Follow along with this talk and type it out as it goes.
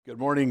Good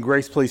morning,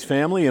 Grace Place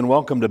family, and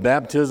welcome to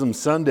Baptism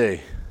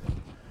Sunday.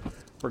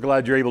 We're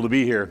glad you're able to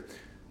be here.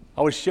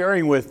 I was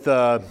sharing with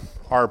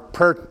our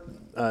prayer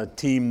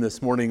team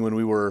this morning when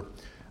we were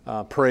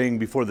praying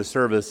before the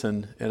service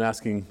and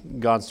asking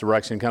God's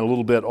direction, kind of a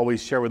little bit,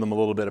 always share with them a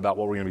little bit about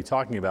what we're going to be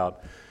talking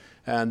about.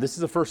 And this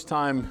is the first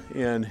time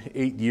in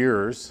 8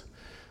 years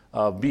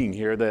of being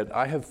here that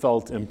I have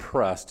felt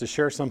impressed to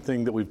share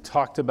something that we've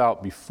talked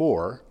about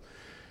before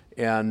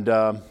and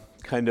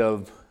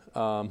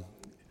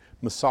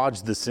massage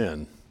this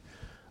in,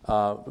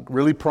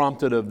 really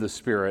prompted of the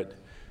Spirit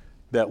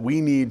that we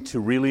need to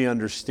really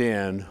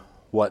understand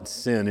what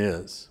sin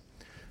is.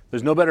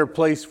 There's no better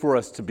place for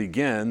us to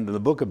begin than the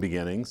book of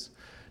beginnings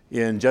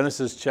in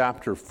Genesis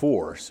chapter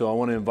 4. So I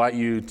want to invite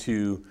you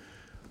to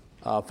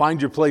find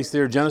your place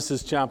there.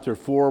 Genesis chapter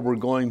 4, we're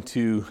going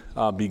to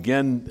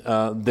begin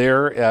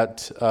there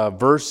at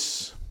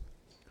verse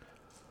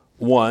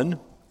 1.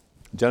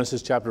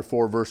 Genesis chapter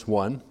 4, verse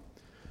 1.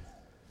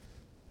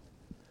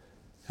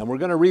 And we're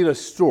going to read a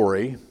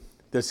story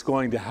that's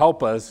going to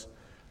help us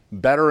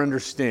better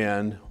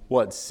understand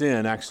what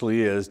sin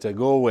actually is, to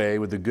go away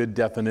with a good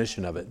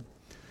definition of it.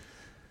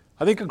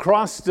 I think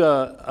across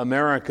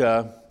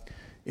America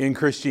in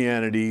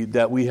Christianity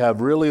that we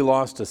have really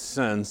lost a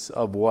sense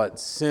of what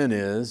sin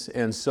is,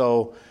 and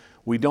so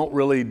we're not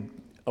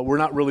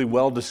really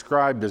well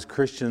described as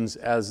Christians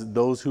as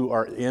those who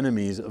are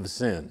enemies of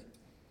sin.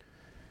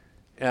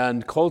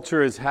 And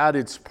culture has had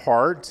its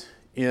part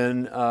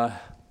in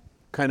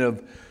kind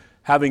of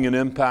having an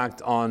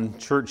impact on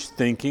church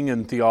thinking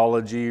and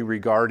theology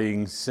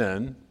regarding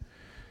sin.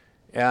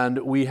 And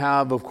we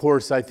have, of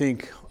course, I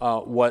think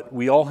what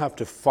we all have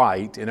to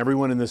fight, and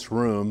everyone in this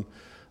room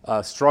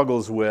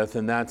struggles with,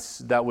 and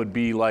that would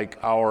be like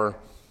our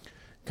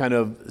kind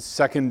of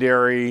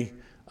secondary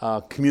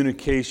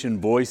communication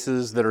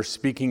voices that are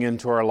speaking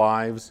into our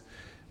lives.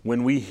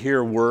 When we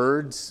hear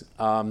words,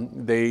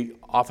 they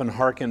often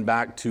hearken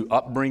back to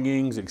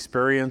upbringings,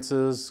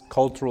 experiences,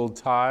 cultural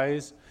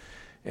ties,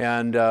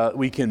 and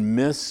we can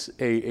miss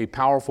a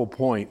powerful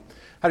point.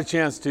 I had a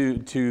chance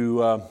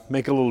to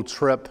make a little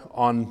trip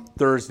on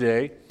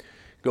Thursday,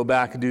 go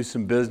back and do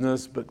some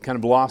business, but kind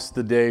of lost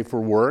the day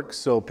for work,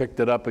 so picked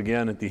it up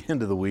again at the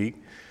end of the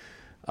week.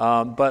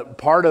 But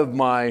part of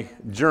my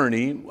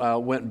journey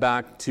went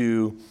back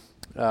to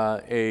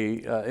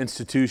a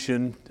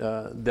institution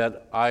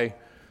that I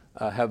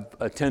have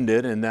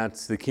attended, and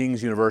that's the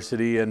King's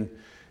University, and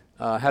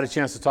had a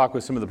chance to talk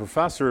with some of the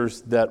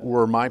professors that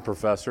were my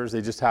professors.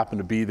 They just happened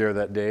to be there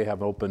that day,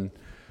 have open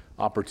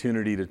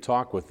opportunity to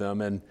talk with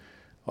them. And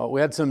we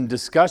had some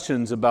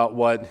discussions about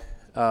what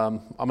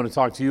I'm going to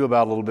talk to you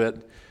about a little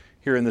bit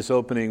here in this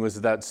opening,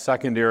 was that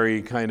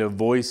secondary kind of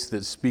voice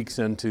that speaks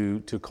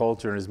into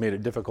culture and has made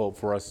it difficult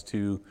for us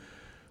to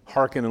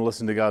hearken and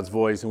listen to God's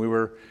voice. And we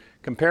were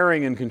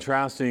comparing and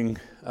contrasting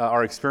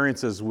our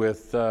experiences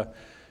with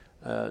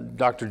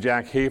Dr.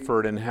 Jack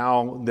Hayford, and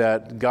how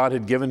that God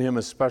had given him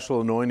a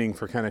special anointing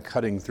for kind of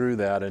cutting through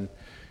that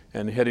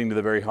and hitting to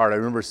the very heart. I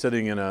remember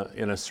sitting in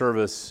a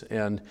service,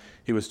 and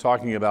he was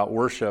talking about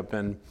worship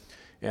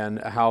and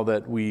how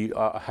that we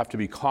have to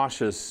be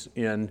cautious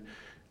in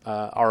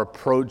our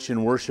approach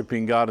in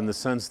worshiping God, in the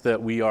sense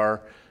that we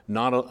are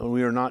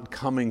not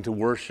coming to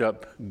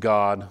worship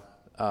God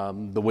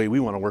the way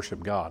we want to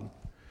worship God.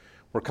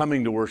 We're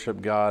coming to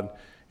worship God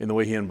in the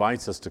way He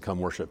invites us to come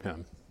worship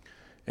Him.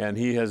 And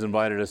He has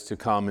invited us to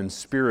come in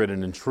spirit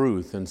and in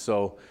truth. And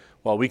so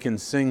while we can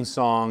sing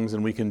songs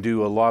and we can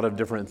do a lot of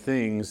different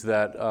things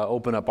that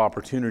open up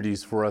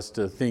opportunities for us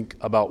to think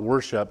about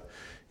worship,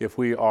 if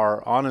we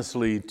are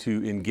honestly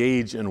to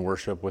engage in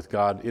worship with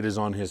God, it is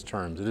on His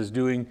terms. It is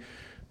doing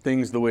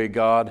things the way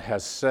God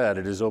has said.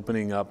 It is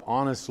opening up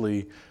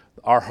honestly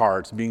our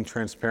hearts, being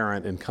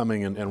transparent and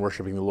coming and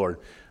worshiping the Lord.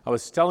 I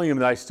was telling him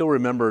that I still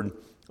remembered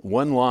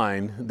one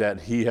line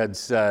that he had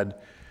said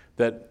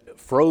that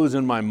froze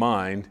in my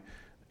mind,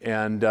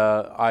 and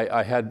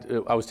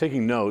I was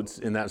taking notes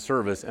in that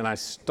service, and I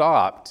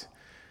stopped,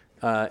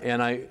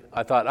 and I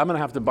thought, I'm going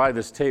to have to buy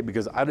this tape,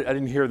 because I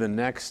didn't hear the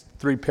next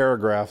 3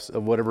 paragraphs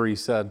of whatever he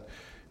said,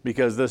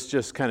 because this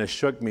just kind of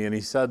shook me. And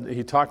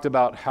he talked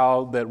about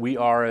how that we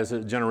are as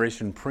a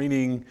generation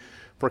preening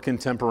for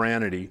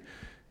contemporaneity.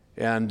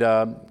 And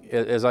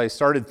as I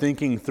started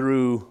thinking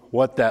through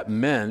what that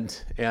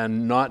meant,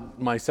 and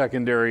not my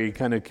secondary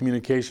kind of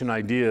communication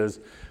ideas,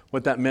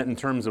 what that meant in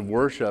terms of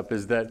worship,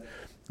 is that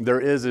there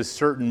is a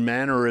certain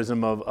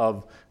mannerism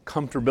of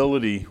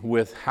comfortability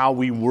with how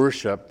we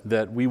worship,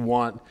 that we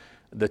want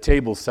the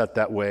table set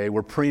that way.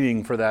 We're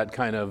preening for that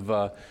kind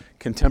of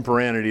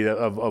contemporaneity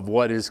of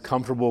what is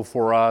comfortable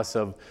for us,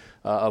 of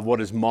what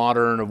is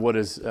modern, of what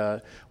is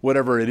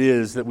whatever it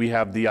is that we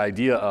have the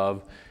idea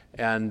of,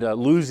 and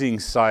losing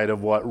sight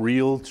of what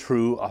real,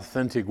 true,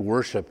 authentic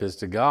worship is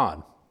to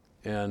God.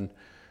 And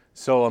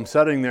so I'm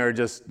sitting there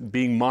just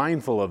being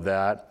mindful of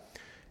that,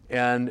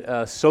 and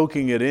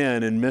soaking it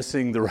in and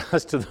missing the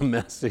rest of the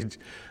message,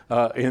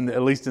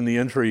 at least in the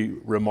entry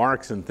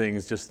remarks and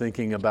things, just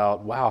thinking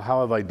about, wow, how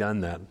have I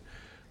done that?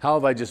 How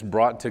have I just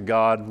brought to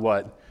God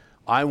what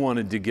I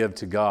wanted to give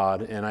to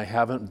God, and I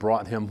haven't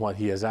brought him what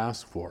he has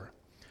asked for.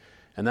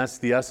 And that's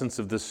the essence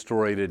of this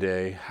story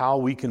today, how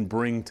we can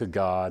bring to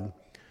God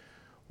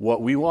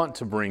what we want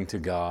to bring to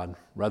God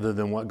rather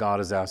than what God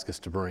has asked us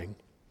to bring.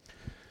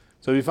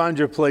 So if you find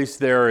your place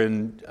there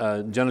in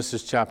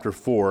Genesis chapter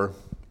 4,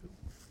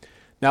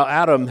 now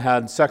Adam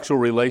had sexual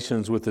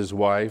relations with his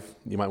wife.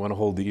 You might want to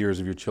hold the ears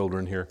of your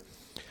children here.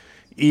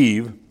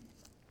 Eve,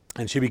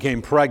 and she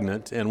became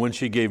pregnant, and when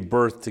she gave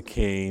birth to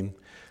Cain,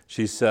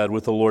 she said,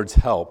 "With the Lord's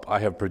help, I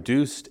have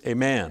produced a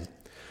man."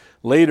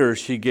 Later,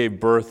 she gave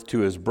birth to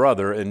his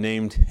brother and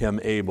named him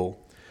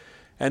Abel.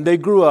 And they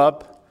grew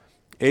up.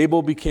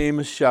 Abel became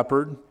a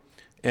shepherd,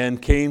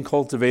 and Cain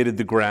cultivated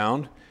the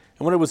ground.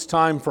 And when it was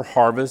time for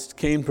harvest,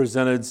 Cain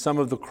presented some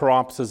of the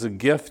crops as a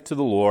gift to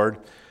the Lord.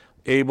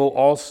 Abel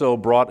also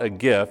brought a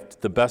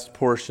gift, the best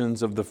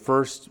portions of the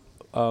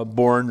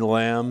first-born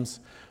lambs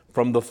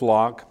from the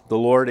flock. The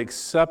Lord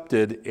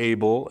accepted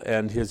Abel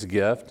and his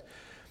gift,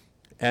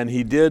 and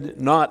he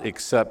did not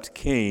accept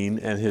Cain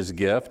and his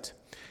gift.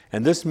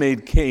 And this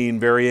made Cain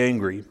very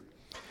angry.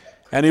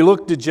 And he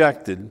looked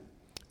dejected.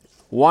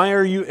 "Why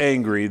are you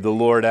angry?" the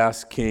Lord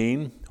asked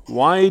Cain.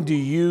 "Why do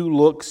you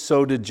look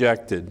so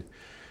dejected?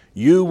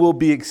 You will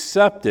be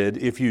accepted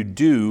if you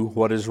do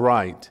what is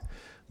right.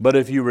 But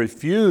if you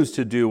refuse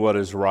to do what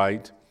is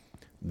right,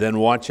 then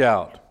watch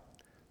out.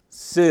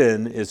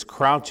 Sin is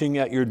crouching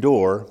at your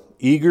door,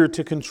 eager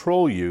to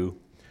control you,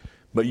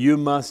 but you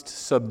must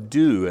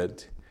subdue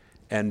it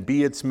and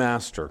be its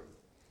master."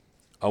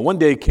 One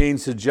day Cain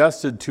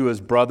suggested to his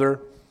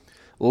brother,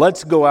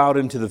 "Let's go out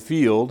into the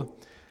field."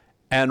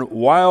 And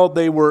while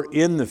they were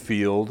in the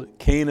field,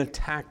 Cain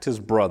attacked his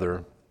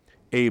brother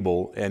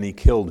Abel, and he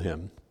killed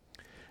him.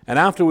 And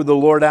afterward the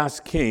Lord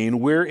asked Cain,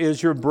 "Where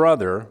is your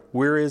brother?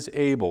 Where is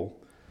Abel?"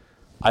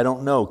 "I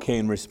don't know,"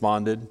 Cain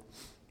responded.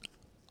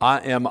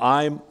 Am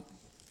I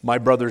my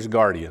brother's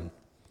guardian?"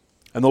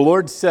 And the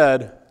Lord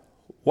said,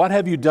 "What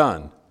have you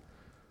done?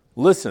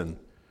 Listen,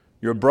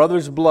 your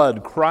brother's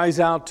blood cries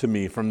out to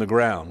me from the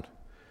ground.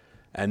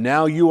 And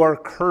now you are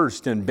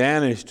cursed and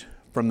banished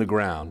from the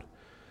ground,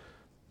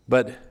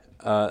 but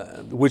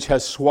which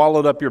has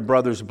swallowed up your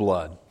brother's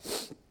blood.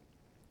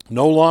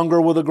 No longer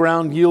will the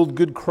ground yield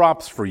good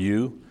crops for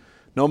you,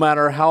 no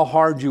matter how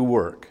hard you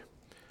work.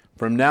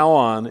 From now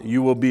on,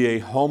 you will be a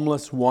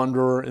homeless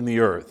wanderer in the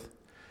earth."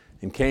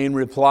 And Cain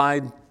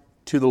replied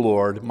to the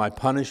Lord, "My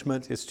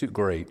punishment is too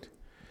great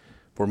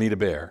for me to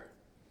bear.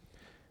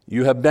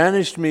 You have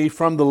banished me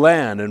from the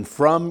land and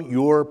from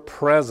your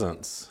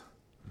presence.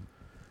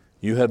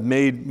 You have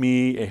made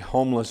me a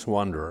homeless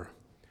wanderer.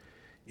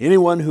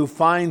 Anyone who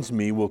finds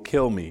me will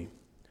kill me."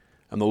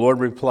 And the Lord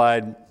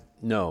replied,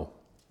 "No,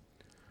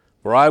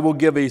 for I will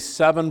give a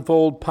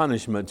sevenfold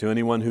punishment to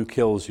anyone who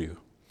kills you."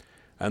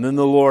 And then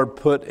the Lord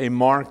put a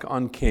mark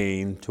on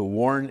Cain to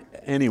warn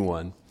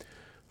anyone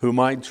who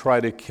might try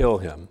to kill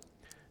him.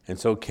 And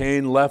so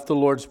Cain left the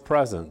Lord's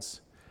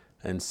presence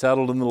and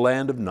settled in the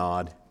land of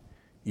Nod,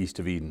 east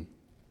of Eden.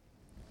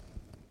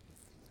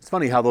 It's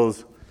funny how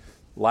those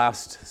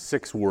last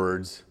 6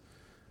 words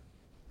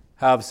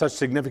have such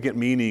significant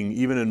meaning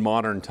even in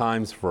modern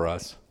times for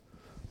us.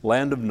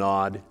 Land of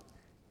Nod,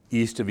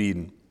 east of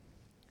Eden.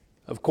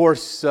 Of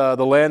course,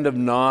 the land of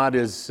Nod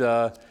is,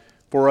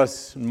 for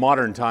us in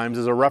modern times,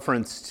 is a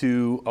reference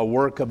to a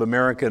work of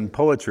American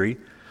poetry,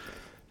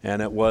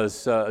 and it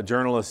was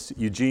journalist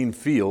Eugene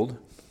Field.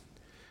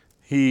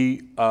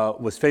 He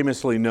was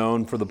famously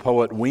known for the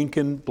poet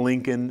Wynken,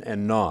 Blynken,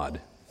 and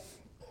Nod.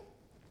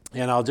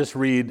 And I'll just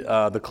read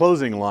the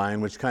closing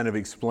line, which kind of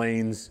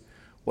explains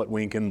what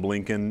Wynken,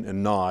 Blynken,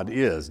 and Nod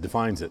is,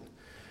 defines it.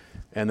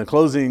 And the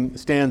closing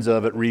stanza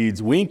of it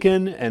reads,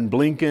 "Wynken and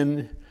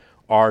Blynken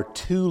are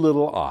 2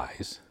 little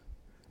eyes,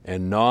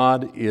 and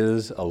Nod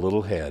is a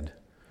little head.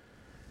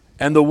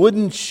 And the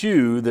wooden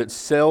shoe that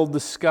sailed the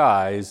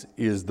skies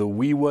is the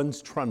wee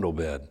one's trundle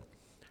bed.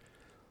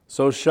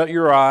 So shut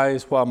your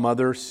eyes while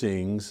mother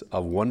sings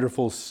of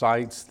wonderful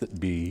sights that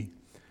be,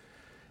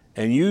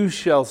 and you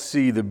shall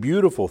see the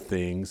beautiful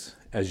things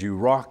as you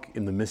rock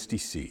in the misty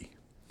sea,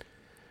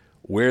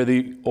 where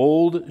the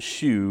old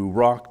shoe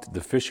rocked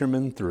the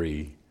fishermen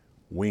 3,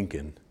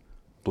 Wynken,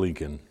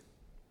 Blynken,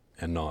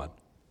 and Nod."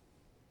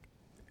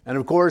 And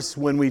of course,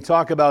 when we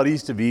talk about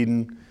East of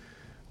Eden,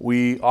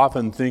 we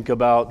often think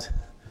about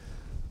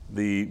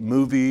the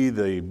movie,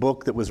 the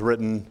book that was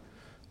written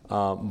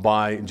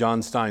by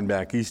John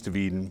Steinbeck, East of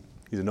Eden.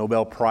 He's a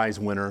Nobel Prize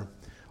winner.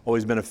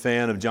 Always been a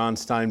fan of John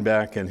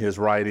Steinbeck and his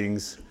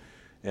writings.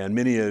 And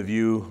many of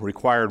you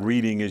required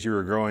reading as you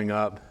were growing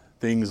up,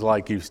 things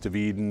like East of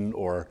Eden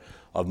or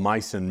Of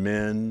Mice and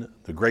Men,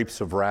 The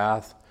Grapes of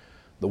Wrath,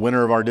 The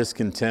Winter of Our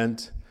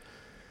Discontent.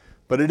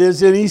 But it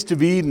is in East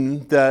of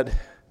Eden that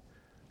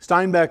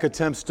Steinbeck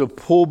attempts to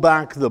pull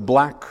back the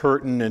black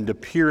curtain and to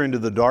peer into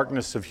the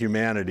darkness of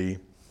humanity,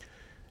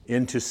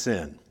 into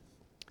sin.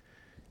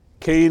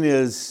 Cain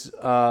is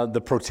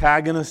the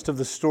protagonist of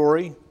the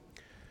story.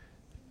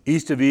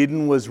 East of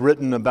Eden was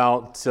written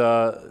about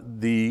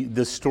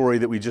this story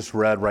that we just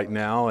read right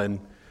now, and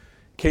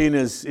Cain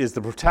is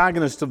the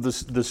protagonist of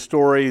the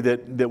story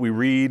that we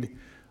read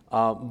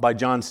by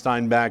John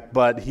Steinbeck,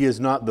 but he is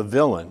not the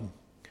villain.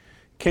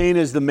 Cain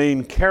is the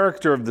main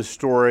character of the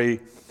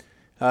story.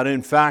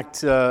 In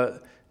fact,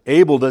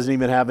 Abel doesn't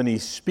even have any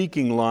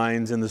speaking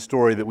lines in the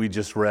story that we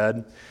just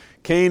read.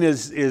 Cain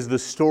is the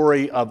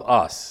story of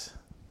us,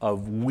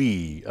 of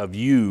we, of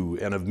you,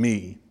 and of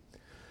me,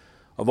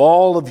 of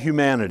all of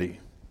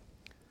humanity.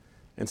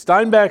 And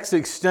Steinbeck's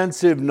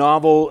extensive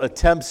novel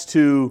attempts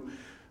and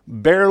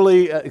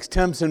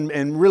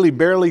really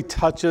barely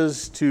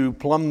touches to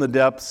plumb the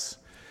depths.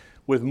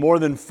 With more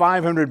than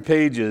 500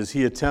 pages,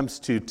 he attempts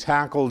to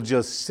tackle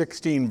just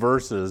 16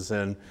 verses,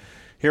 and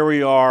here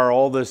we are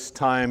all this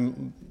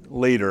time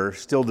later,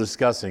 still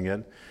discussing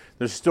it.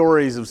 There's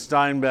stories of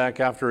Steinbeck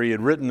after he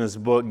had written this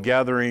book,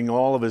 gathering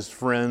all of his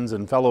friends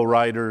and fellow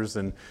writers,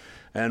 and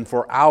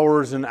for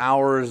hours and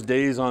hours,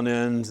 days on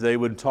end, they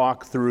would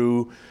talk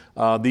through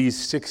these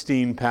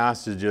 16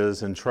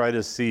 passages and try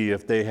to see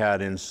if they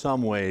had in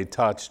some way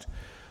touched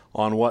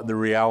on what the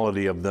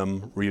reality of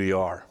them really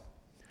are.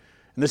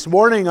 And this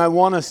morning, I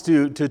want us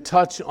to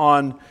touch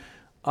on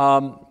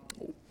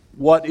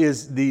what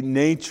is the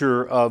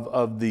nature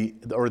of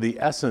the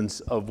essence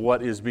of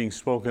what is being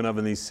spoken of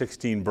in these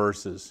 16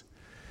 verses.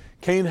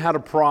 Cain had a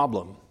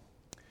problem,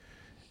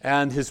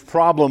 and his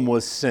problem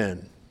was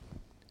sin.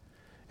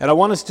 And I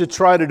want us to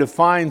try to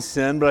define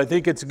sin, but I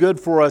think it's good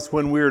for us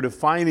when we're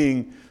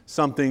defining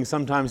something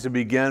sometimes to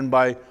begin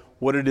by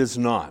what it is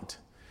not.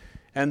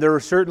 And there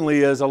certainly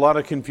is a lot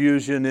of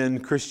confusion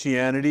in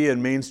Christianity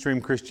and mainstream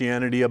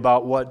Christianity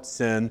about what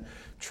sin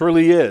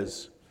truly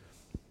is.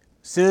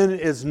 Sin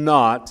is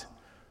not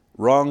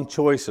wrong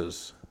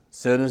choices.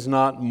 Sin is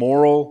not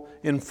moral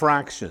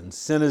infractions.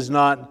 Sin is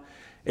not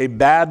a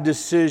bad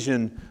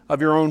decision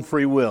of your own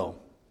free will.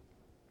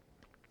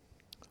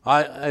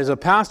 As a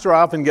pastor,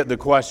 I often get the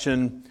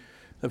question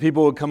that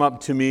people would come up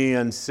to me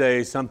and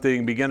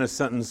begin a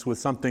sentence with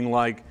something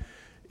like,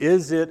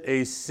 is it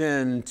a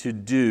sin to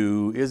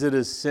do? Is it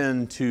a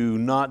sin to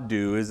not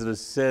do? Is it a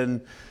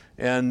sin?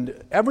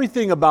 And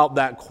everything about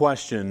that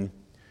question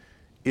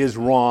is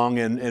wrong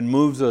and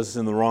moves us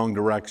in the wrong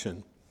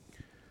direction.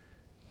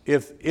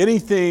 If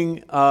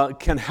anything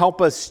can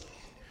help us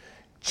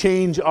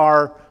change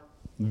our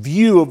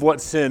view of what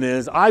sin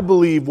is, I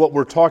believe what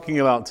we're talking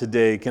about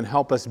today can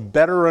help us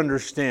better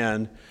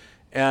understand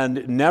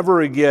and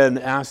never again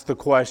ask the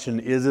question,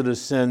 is it a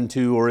sin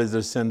to or is it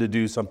a sin to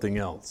do something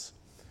else?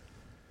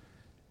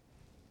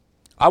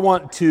 I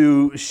want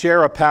to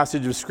share a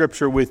passage of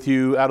Scripture with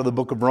you out of the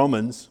book of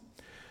Romans,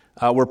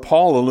 where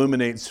Paul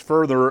illuminates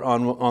further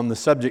on the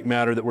subject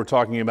matter that we're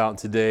talking about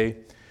today.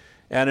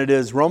 And it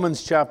is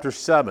Romans chapter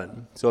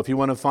 7. So if you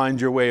want to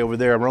find your way over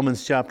there,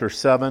 Romans chapter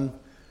 7,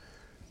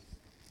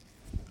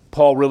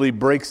 Paul really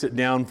breaks it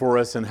down for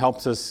us and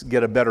helps us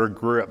get a better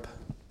grip.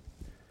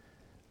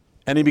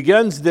 And he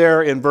begins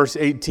there in verse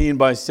 18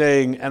 by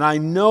saying, "And I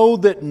know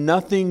that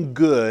nothing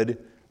good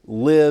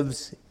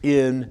lives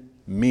in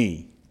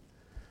me.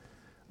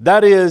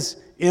 That is,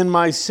 in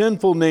my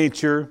sinful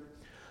nature,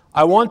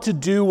 I want to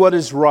do what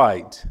is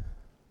right,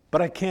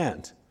 but I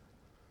can't.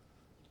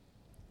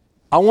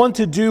 I want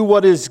to do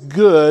what is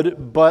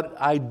good, but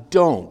I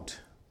don't.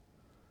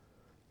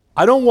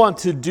 I don't want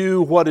to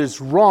do what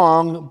is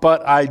wrong,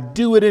 but I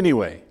do it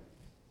anyway.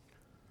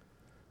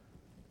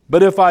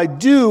 But if I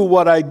do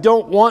what I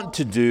don't want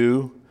to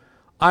do,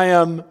 I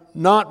am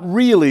not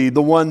really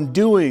the one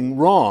doing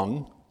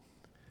wrong.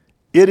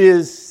 It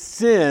is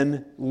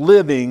sin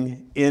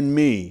living in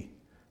me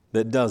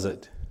that does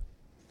it."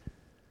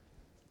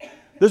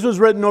 This was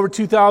written over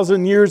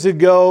 2,000 years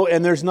ago,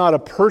 and there's not a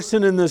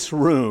person in this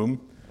room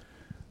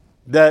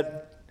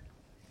that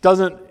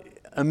doesn't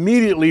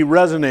immediately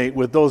resonate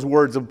with those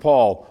words of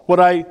Paul. What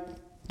I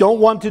don't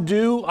want to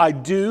do, I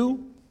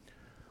do.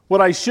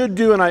 What I should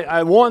do and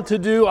I want to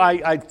do,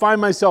 I find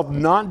myself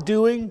not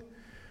doing.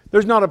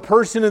 There's not a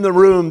person in the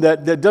room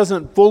that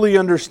doesn't fully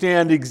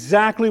understand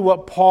exactly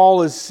what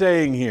Paul is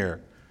saying here.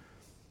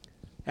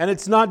 And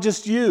it's not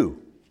just you.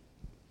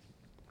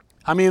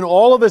 I mean,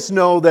 all of us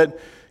know that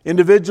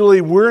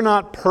individually we're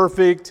not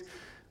perfect.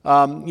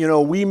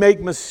 We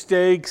make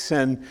mistakes,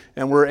 and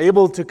we're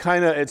able to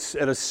kind of,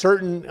 at a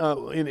certain,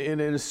 in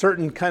a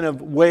certain kind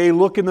of way,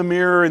 look in the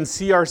mirror and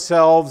see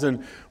ourselves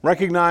and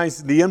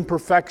recognize the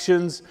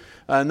imperfections,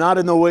 not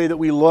in the way that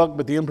we look,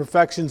 but the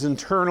imperfections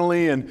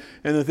internally and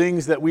the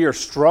things that we are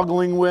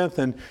struggling with,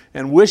 and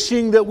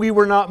wishing that we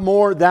were not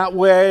more that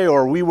way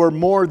or we were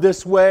more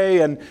this way.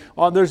 And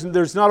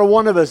there's not a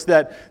one of us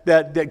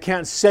that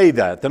can't say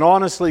that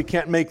honestly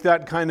can't make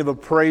that kind of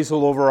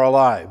appraisal over our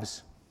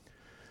lives.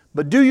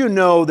 But do you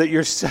know that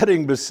you're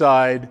sitting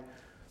beside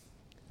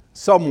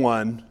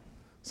someone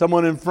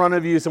in front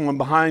of you, someone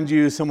behind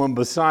you, someone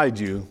beside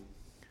you,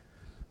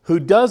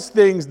 who does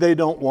things they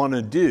don't want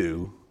to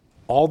do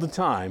all the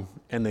time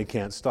and they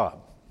can't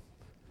stop?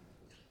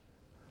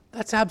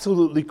 That's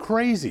absolutely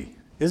crazy,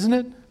 isn't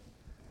it?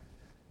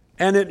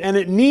 And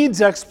it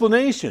needs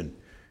explanation.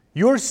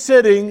 You're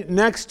sitting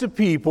next to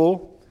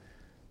people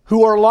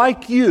who are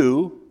like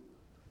you,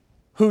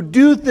 who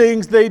do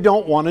things they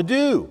don't want to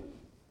do.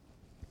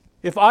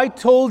 If I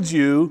told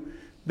you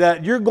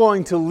that you're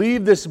going to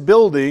leave this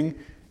building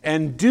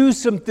and do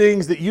some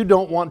things that you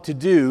don't want to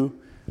do,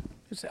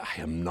 you say,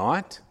 I am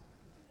not.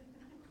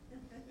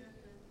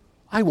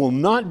 I will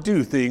not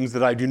do things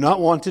that I do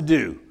not want to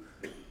do.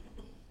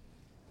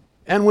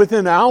 And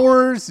within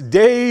hours,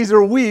 days,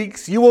 or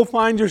weeks, you will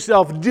find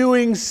yourself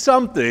doing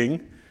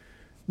something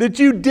that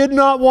you did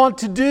not want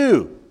to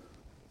do.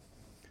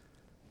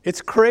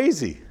 It's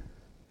crazy.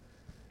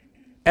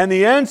 And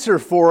the answer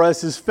for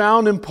us is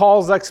found in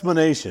Paul's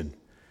explanation.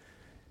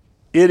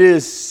 It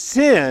is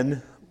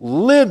sin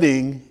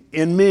living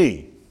in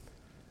me.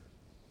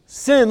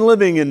 Sin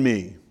living in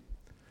me.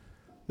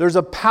 There's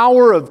a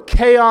power of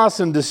chaos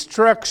and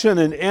destruction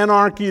and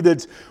anarchy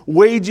that's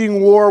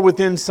waging war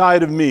within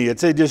inside of me.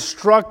 It's a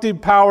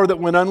destructive power that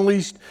when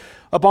unleashed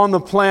upon the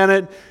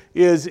planet,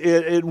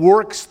 it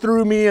works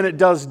through me and it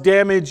does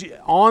damage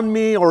on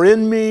me or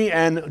in me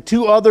and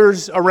to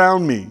others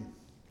around me.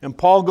 And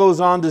Paul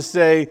goes on to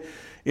say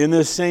in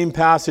this same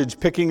passage,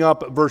 picking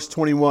up at verse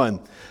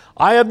 21,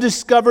 I have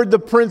discovered the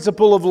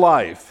principle of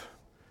life,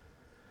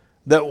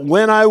 that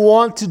when I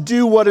want to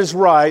do what is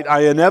right,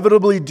 I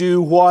inevitably do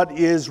what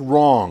is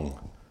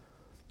wrong.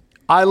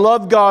 I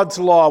love God's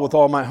law with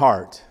all my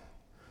heart,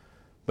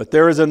 but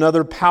there is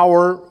another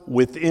power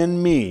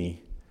within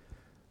me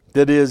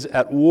that is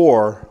at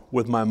war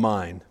with my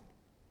mind.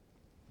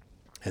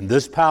 And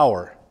this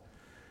power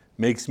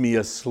makes me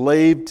a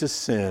slave to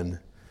sin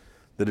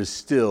that is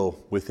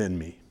still within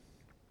me.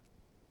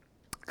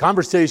 The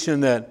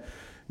conversation that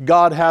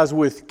God has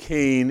with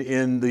Cain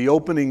in the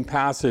opening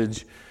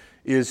passage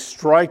is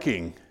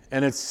striking,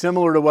 and it's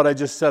similar to what I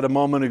just said a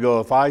moment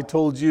ago. If I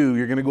told you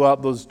you're going to go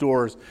out those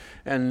doors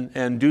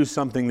and do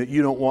something that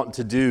you don't want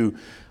to do,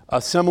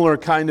 a similar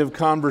kind of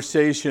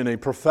conversation, a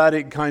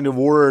prophetic kind of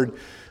word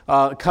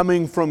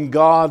coming from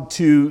God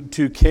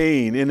to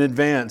Cain in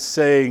advance,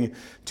 saying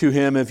to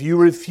him, if you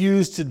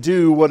refuse to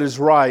do what is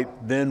right,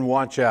 then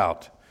watch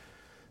out.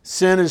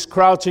 Sin is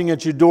crouching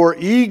at your door,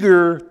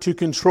 eager to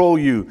control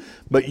you,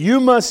 but you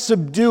must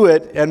subdue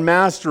it and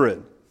master it.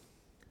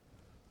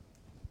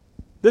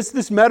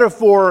 This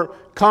metaphor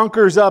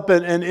conjures up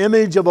an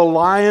image of a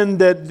lion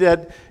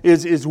that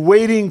is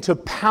waiting to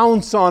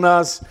pounce on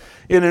us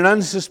in an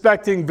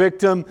unsuspecting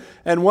victim,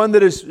 and one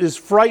that is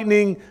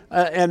frightening,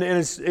 and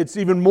it's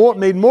even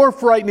made more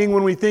frightening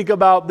when we think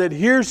about that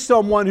here's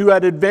someone who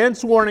had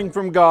advance warning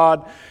from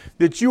God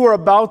that you are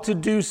about to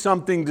do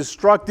something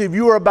destructive,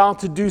 you are about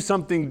to do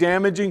something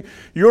damaging,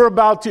 you're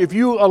about to, if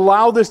you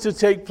allow this to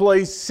take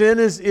place, sin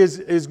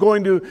is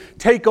going to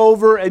take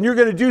over, and you're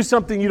going to do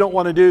something you don't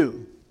want to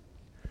do.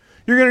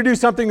 You're going to do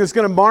something that's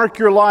going to mark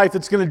your life,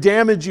 that's going to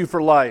damage you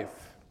for life.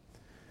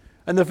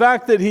 And the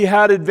fact that he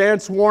had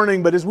advance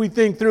warning, but as we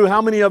think through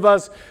how many of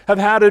us have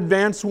had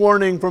advance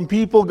warning from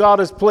people God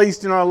has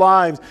placed in our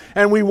lives,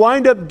 and we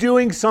wind up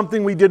doing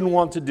something we didn't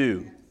want to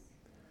do.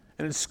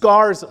 And it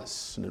scars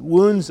us, and it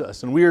wounds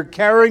us, and we are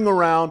carrying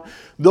around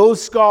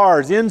those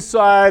scars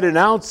inside and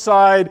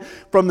outside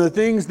from the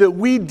things that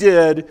we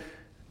did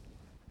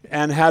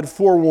and had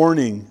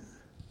forewarning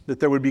that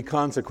there would be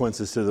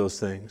consequences to those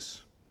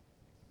things.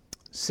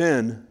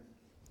 Sin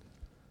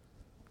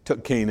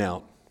took Cain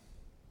out.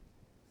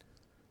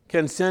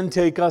 Can sin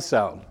take us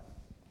out?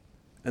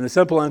 And the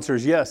simple answer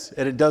is yes,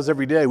 and it does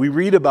every day. We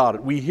read about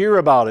it, we hear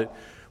about it,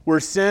 where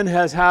sin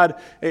has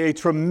had a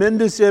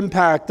tremendous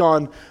impact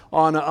on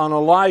a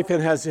life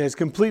and has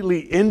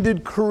completely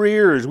ended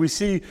careers. We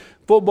see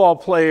football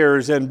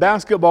players and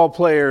basketball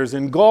players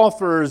and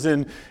golfers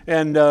and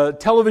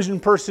television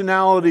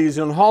personalities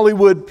and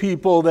Hollywood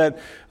people that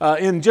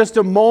in just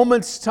a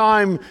moment's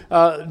time,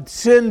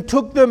 sin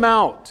took them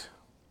out.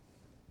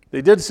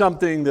 They did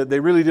something that they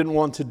really didn't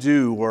want to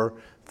do or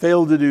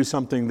failed to do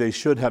something they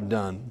should have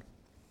done.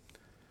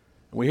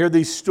 We hear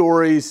these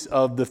stories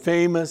of the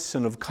famous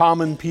and of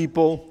common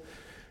people.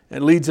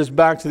 It leads us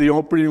back to the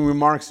opening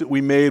remarks that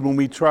we made when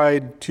we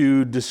tried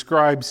to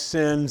describe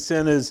sin.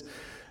 Sin is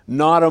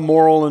not a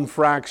moral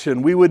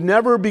infraction. We would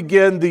never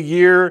begin the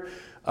year,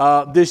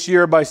 this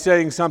year, by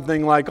saying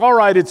something like, all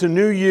right, it's a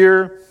new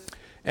year,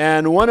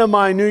 and one of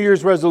my New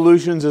Year's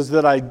resolutions is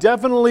that I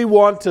definitely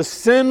want to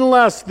sin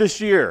less this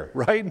year,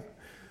 right?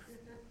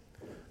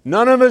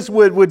 None of us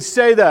would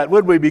say that,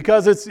 would we?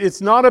 Because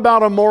it's not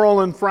about a moral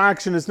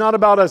infraction. It's not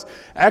about us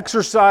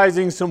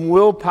exercising some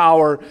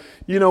willpower.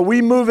 You know, we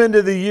move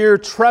into the year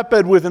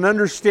trepid with an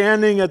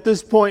understanding at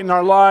this point in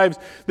our lives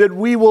that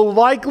we will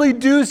likely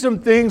do some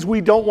things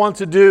we don't want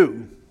to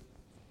do.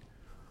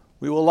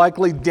 We will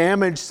likely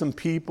damage some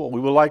people.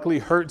 We will likely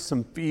hurt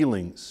some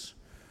feelings.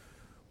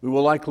 We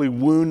will likely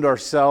wound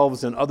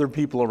ourselves and other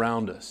people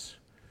around us.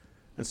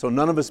 And so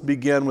none of us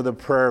begin with a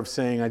prayer of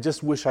saying, I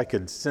just wish I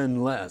could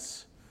sin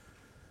less.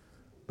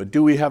 But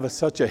do we have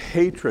such a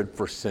hatred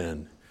for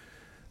sin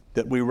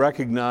that we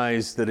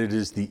recognize that it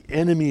is the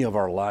enemy of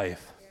our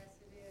life? Yes,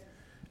 it is.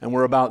 And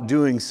we're about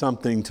doing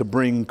something to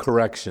bring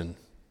correction.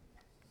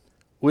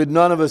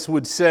 None of us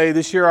would say,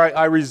 this year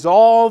I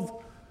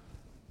resolve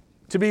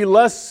to be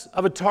less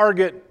of a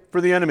target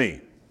for the enemy.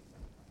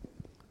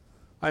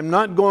 I'm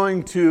not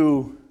going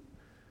to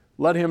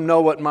let him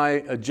know what my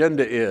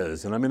agenda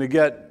is, and I'm going to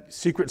get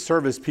Secret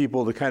Service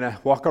people to kind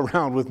of walk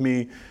around with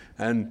me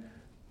and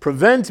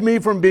prevent me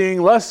from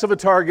being less of a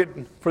target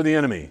for the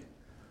enemy.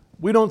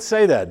 We don't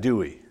say that, do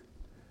we?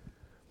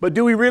 But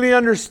do we really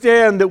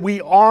understand that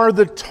we are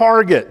the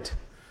target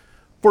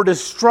for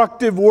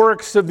destructive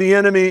works of the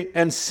enemy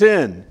and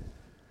sin?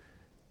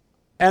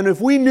 And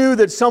if we knew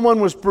that someone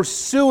was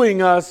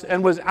pursuing us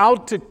and was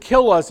out to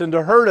kill us and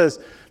to hurt us,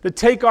 to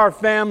take our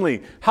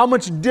family, how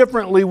much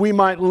differently we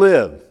might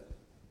live.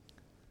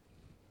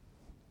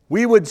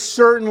 We would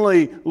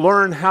certainly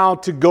learn how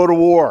to go to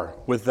war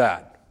with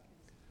that.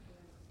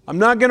 I'm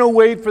not going to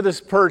wait for this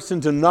person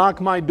to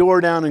knock my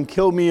door down and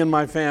kill me and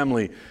my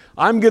family.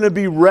 I'm going to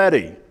be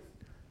ready.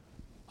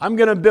 I'm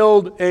going to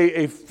build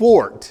a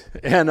fort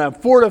and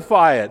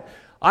fortify it.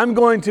 I'm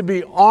going to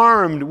be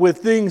armed with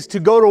things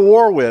to go to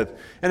war with.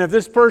 And if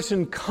this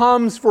person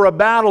comes for a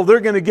battle, they're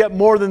going to get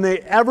more than they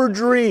ever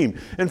dream.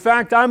 In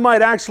fact, I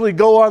might actually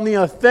go on the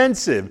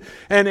offensive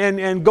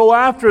and go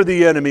after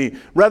the enemy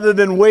rather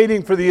than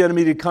waiting for the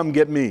enemy to come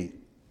get me.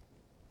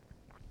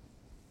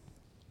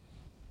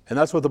 And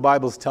that's what the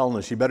Bible's telling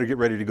us. You better get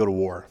ready to go to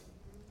war.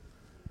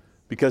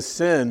 Because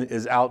sin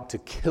is out to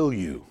kill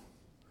you.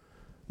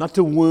 Not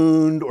to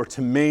wound or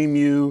to maim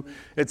you.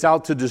 It's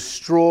out to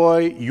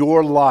destroy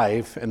your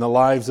life and the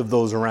lives of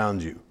those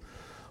around you.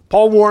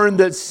 Paul warned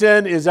that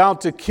sin is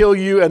out to kill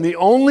you, and the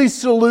only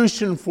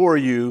solution for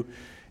you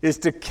is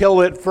to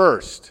kill it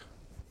first.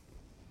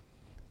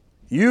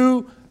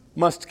 You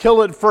must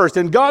kill it first.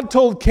 And God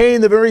told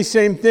Cain the very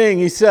same thing.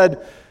 He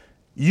said,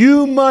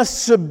 you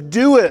must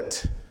subdue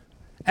it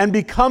and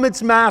become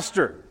its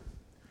master.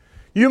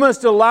 You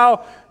must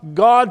allow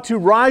God to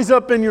rise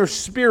up in your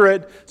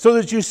spirit so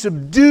that you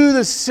subdue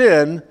the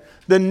sin,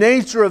 the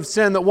nature of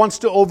sin that wants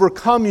to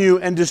overcome you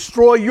and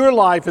destroy your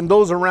life and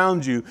those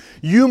around you.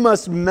 You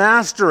must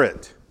master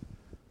it.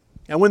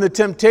 And when the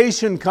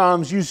temptation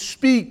comes, you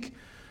speak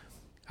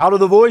out of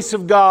the voice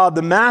of God,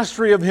 the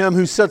mastery of Him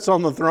who sits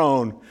on the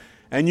throne.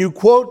 And you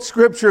quote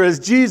Scripture as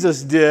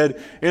Jesus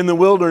did in the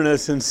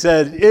wilderness and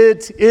said,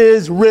 "It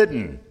is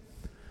written,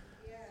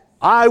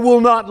 I will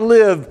not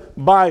live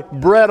by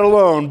bread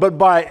alone, but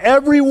by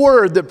every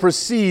word that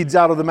proceeds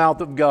out of the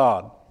mouth of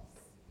God."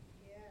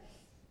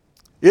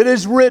 It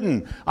is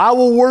written, I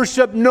will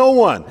worship no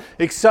one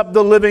except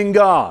the living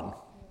God.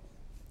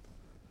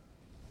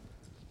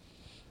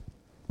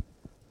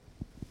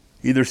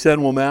 Either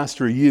sin will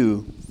master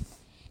you,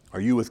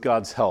 or you with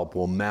God's help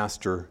will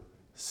master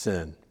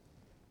sin.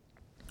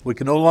 We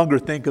can no longer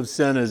think of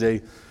sin as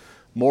a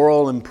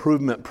moral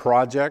improvement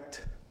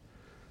project.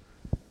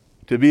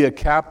 To be a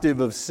captive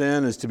of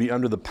sin is to be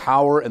under the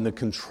power and the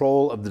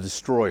control of the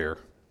destroyer.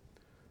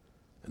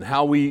 And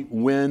how we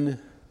win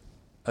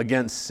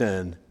against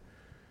sin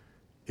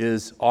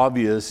is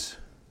obvious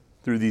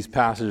through these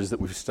passages that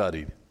we've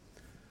studied.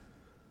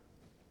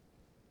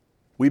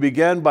 We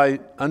began by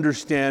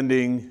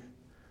understanding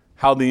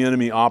how the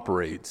enemy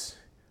operates.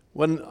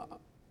 When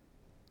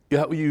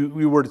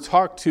we were to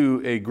talk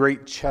to a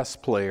great chess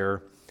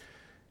player,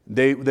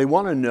 they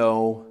want to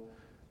know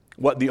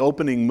what the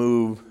opening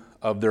move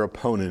of their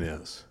opponent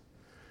is.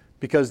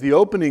 Because the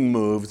opening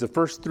moves, the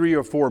first 3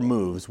 or 4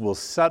 moves, will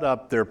set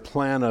up their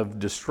plan of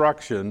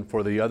destruction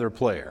for the other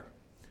player.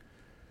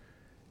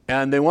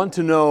 And they want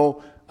to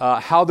know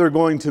how they're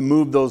going to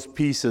move those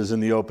pieces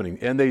in the opening.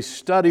 And they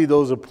study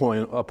those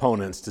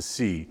opponents to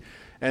see.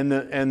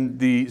 And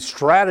the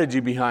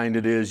strategy behind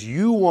it is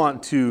you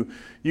want to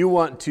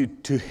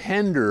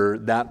hinder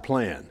that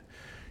plan.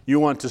 You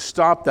want to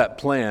stop that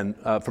plan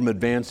from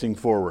advancing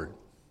forward.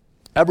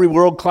 Every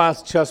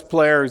world-class chess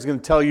player is going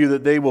to tell you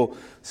that they will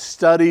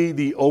study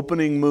the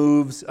opening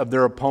moves of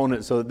their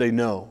opponent so that they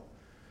know.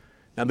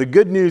 Now, the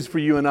good news for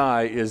you and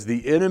I is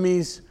the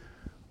enemy's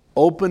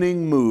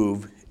opening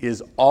move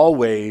is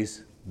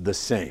always the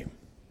same.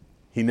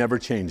 He never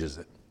changes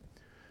it.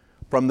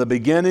 From the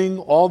beginning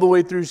all the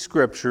way through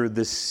Scripture,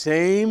 the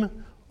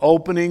same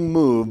opening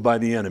move by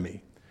the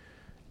enemy.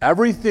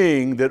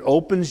 Everything that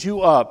opens you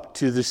up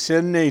to the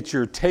sin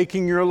nature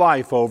taking your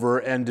life over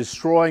and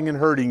destroying and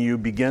hurting you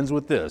begins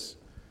with this.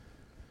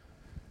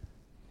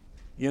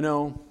 You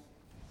know,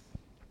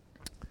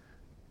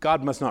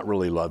 God must not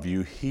really love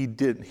you. He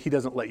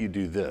doesn't let you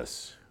do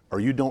this, or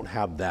you don't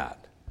have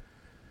that.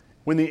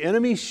 When the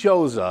enemy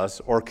shows us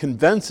or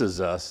convinces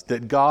us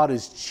that God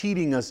is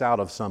cheating us out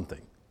of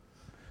something,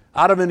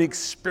 out of an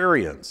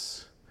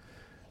experience,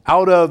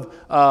 out of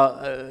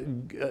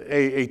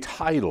a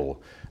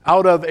title,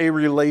 out of a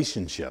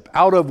relationship,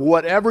 out of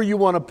whatever you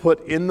want to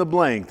put in the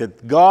blank,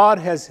 that God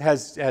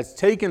has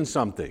taken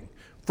something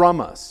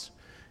from us.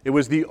 It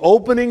was the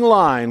opening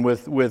line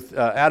with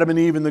Adam and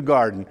Eve in the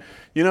garden.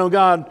 You know,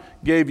 God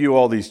gave you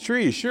all these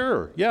trees,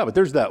 sure, yeah, but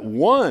there's that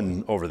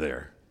one over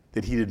there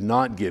that He did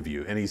not give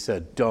you. And He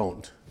said,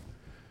 don't.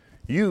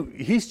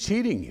 He's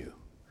cheating you.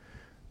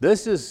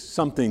 This is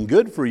something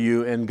good for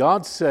you, and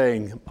God's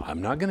saying,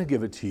 I'm not going to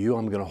give it to you,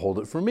 I'm going to hold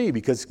it for me,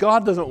 because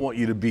God doesn't want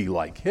you to be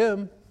like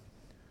Him.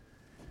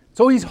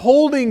 So He's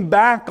holding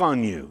back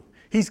on you.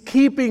 He's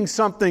keeping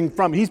something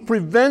from, he's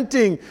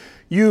preventing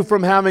you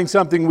from having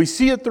something. We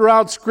see it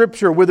throughout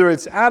Scripture, whether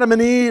it's Adam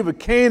and Eve,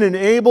 Cain and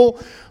Abel.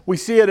 We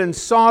see it in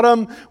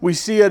Sodom. We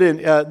see it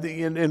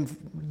in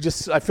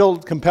just, I feel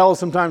compelled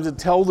sometimes to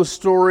tell the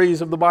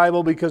stories of the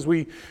Bible because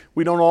we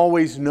don't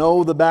always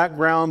know the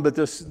background. But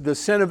the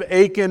sin of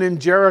Achan in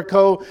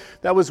Jericho,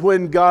 that was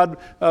when God,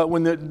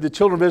 when the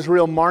children of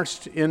Israel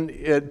marched in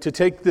to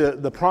take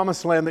the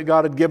promised land that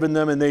God had given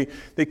them, and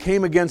they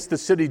came against the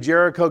city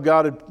Jericho.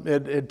 God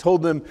had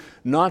told them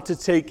not to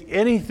take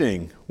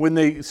anything when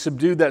they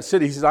subdued that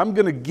city. He says, I'm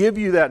going to give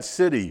you that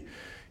city.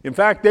 In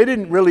fact, they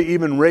didn't really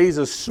even raise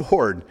a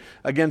sword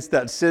against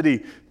that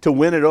city to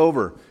win it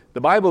over.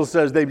 The Bible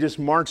says they just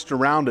marched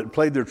around it,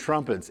 played their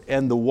trumpets,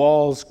 and the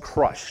walls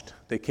crushed.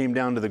 They came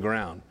down to the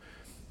ground.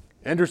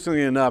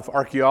 Interestingly enough,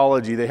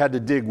 archaeology, they had to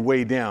dig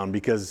way down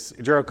because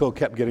Jericho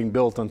kept getting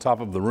built on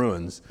top of the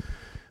ruins.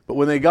 But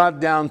when they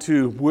got down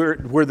to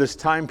where this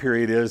time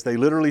period is, they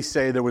literally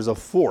say there was a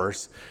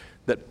force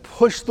that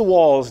pushed the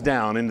walls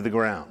down into the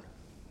ground.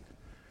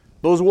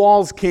 Those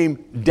walls came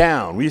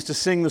down. We used to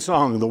sing the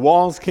song, the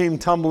walls came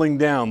tumbling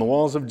down, the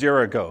walls of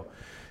Jericho.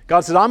 God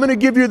said, I'm going to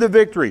give you the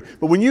victory.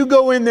 But when you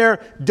go in there,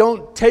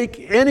 don't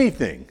take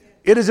anything.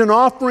 It is an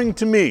offering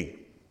to me.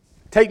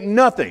 Take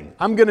nothing.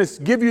 I'm going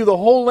to give you the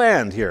whole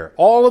land here.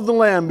 All of the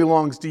land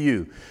belongs to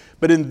you.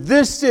 But in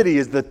this city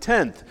is the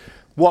tenth.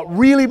 What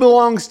really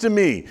belongs to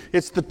me,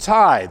 it's the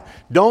tithe.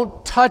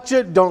 Don't touch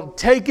it, don't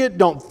take it,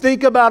 don't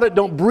think about it,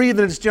 don't breathe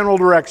in its general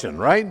direction,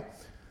 right?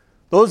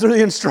 Those are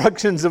the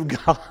instructions of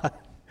God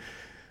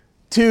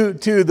to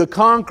the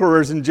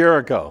conquerors in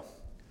Jericho.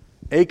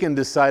 Achan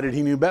decided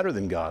he knew better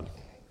than God.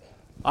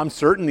 I'm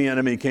certain the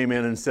enemy came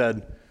in and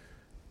said,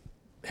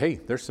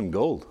 hey, there's some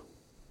gold.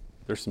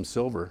 There's some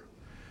silver.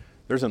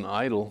 There's an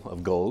idol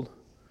of gold.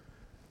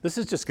 This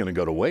is just going to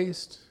go to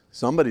waste.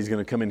 Somebody's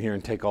going to come in here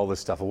and take all this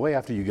stuff away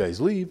after you guys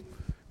leave.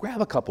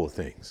 Grab a couple of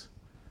things.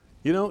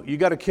 You know, you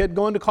got a kid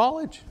going to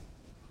college.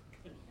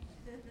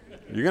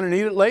 You're going to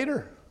need it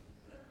later.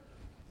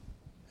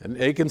 And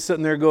Achan's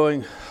sitting there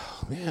going,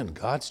 man,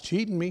 God's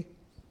cheating me.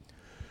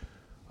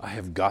 I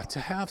have got to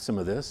have some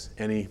of this.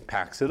 And he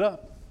packs it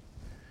up.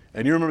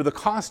 And you remember the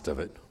cost of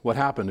it. What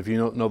happened if you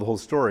don't know the whole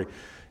story.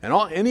 And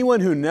anyone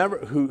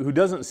who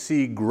doesn't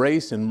see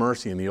grace and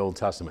mercy in the Old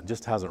Testament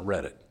just hasn't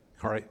read it.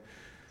 All right?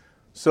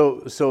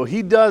 So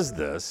he does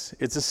this.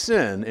 It's a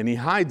sin, and he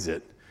hides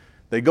it.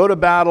 They go to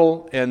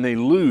battle, and they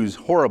lose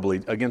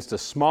horribly against a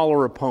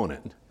smaller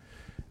opponent.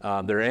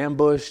 They're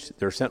ambushed.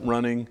 They're sent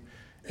running.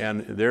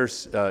 And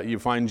there's you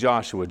find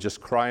Joshua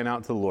just crying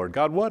out to the Lord,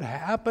 God, what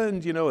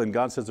happened? You know, and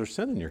God says, there's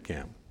sin in your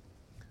camp.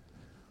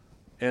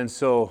 And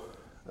so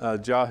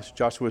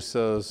Joshua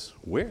says,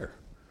 where?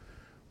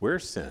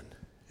 Where's sin?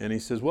 And he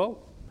says, well,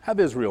 have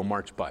Israel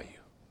march by you.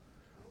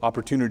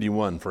 Opportunity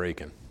one for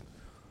Achan.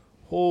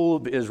 Whole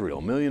of Israel,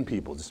 1 million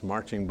people just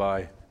marching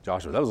by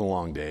Joshua. That was a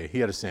long day. He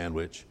had a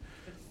sandwich.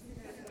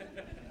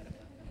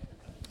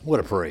 What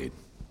a parade.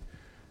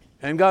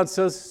 And God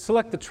says,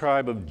 select the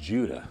tribe of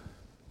Judah.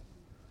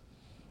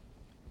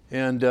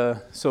 And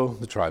so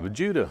the tribe of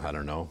Judah, I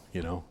don't know,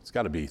 it's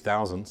got to be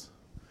thousands.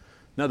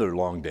 Another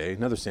long day,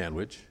 another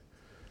sandwich,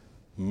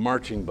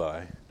 marching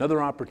by.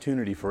 Another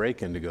opportunity for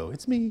Achan to go,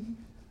 it's me,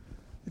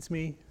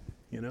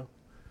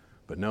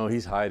 But no,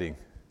 he's hiding.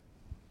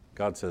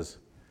 God says,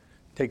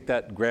 take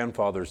that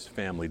grandfather's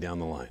family down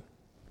the line.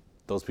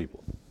 Those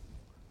people,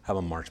 have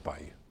them march by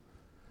you.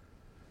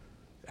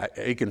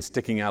 Achan's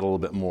sticking out a little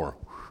bit more.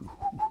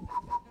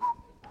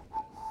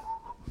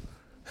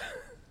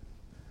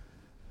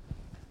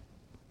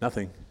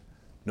 Nothing.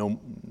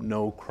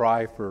 No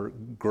cry for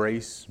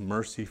grace,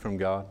 mercy from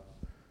God.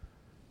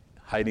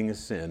 Hiding his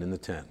sin in the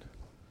tent.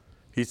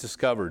 He's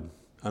discovered,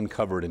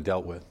 uncovered, and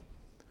dealt with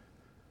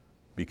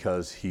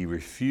because he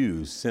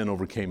refused. Sin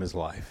overcame his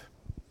life.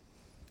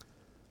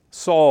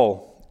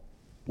 Saul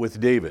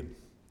with David.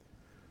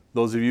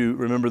 Those of you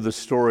remember the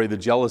story, the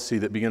jealousy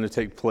that began to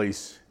take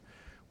place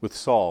with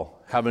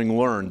Saul, having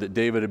learned that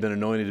David had been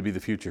anointed to be the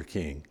future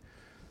king.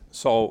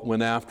 Saul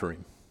went after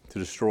him to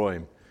destroy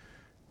him.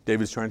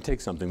 David's trying to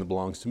take something that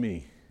belongs to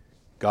me.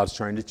 God's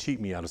trying to cheat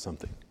me out of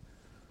something.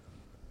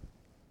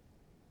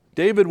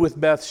 David with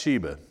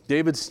Bathsheba.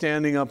 David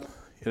standing up.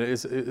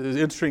 It's an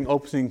interesting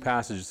opening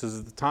passage. It says,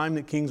 at the time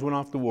that kings went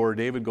off to war,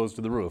 David goes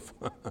to the roof.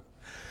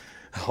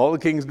 All the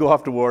kings go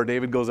off to war.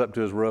 David goes up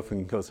to his roof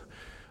and goes,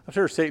 I'm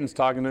sure Satan's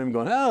talking to him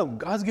going, oh,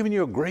 God's giving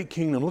you a great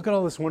kingdom. Look at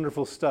all this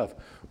wonderful stuff.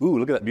 Ooh,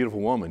 look at that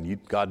beautiful woman.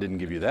 God didn't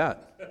give you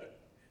that.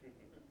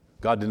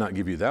 God did not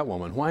give you that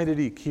woman. Why did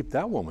he keep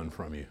that woman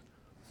from you?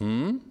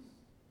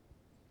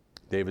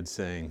 David's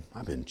saying,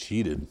 I've been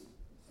cheated.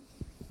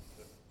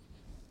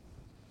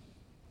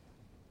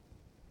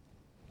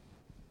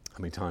 How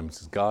many times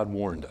has God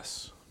warned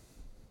us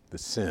that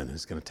sin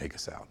is going to take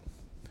us out?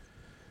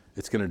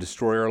 It's going to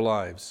destroy our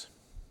lives.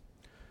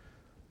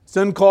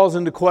 Sin calls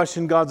into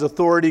question God's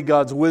authority,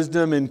 God's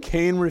wisdom, and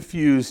Cain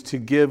refused to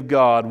give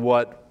God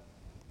what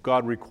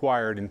God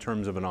required in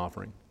terms of an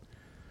offering.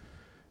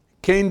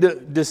 Cain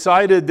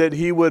decided that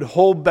he would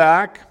hold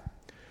back,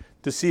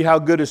 to see how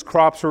good his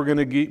crops were going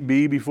to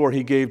be before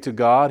he gave to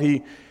God.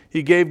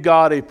 He gave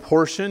God a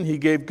portion. He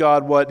gave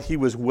God what he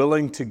was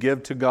willing to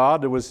give to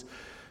God. There was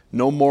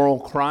no moral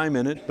crime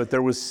in it, but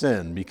there was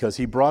sin, because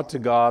he brought to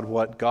God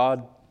what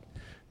God,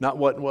 not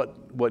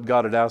what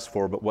God had asked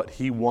for, but what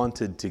he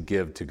wanted to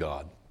give to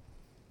God.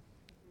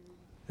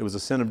 It was a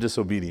sin of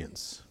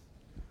disobedience.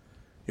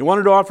 He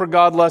wanted to offer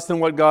God less than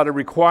what God had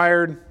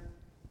required.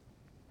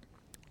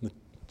 The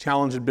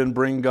challenge had been,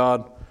 bring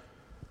God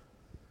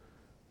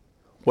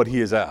what he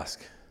has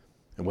asked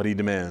and what he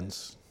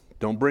demands.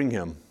 Don't bring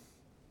him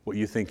what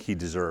you think he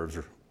deserves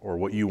or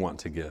what you want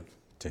to give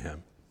to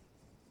him.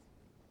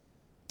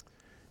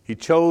 He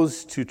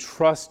chose to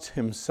trust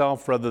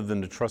himself rather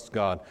than to trust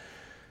God.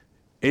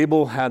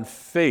 Abel had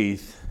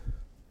faith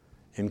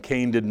and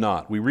Cain did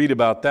not. We read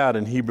about that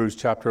in Hebrews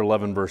chapter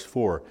 11, verse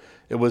 4.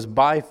 It was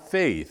by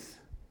faith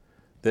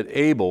that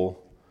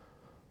Abel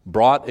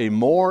brought a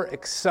more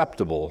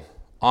acceptable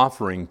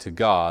offering to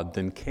God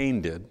than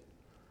Cain did.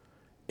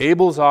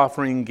 Abel's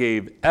offering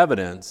gave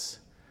evidence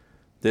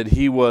that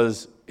he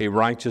was a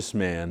righteous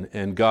man,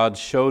 and God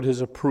showed his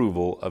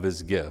approval of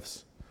his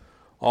gifts.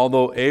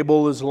 Although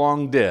Abel is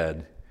long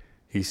dead,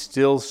 he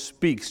still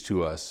speaks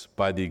to us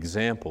by the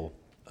example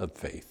of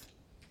faith.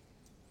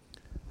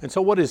 And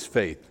so what is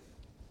faith?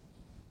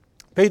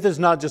 Faith is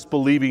not just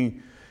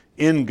believing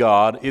in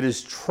God, it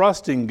is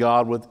trusting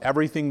God with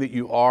everything that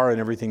you are and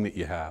everything that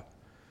you have.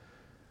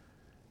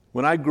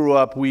 When I grew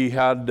up, we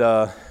had,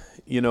 my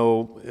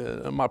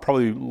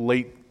probably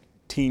late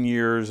teen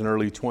years and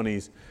early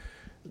 20s,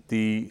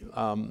 the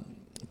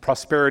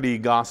prosperity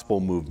gospel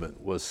movement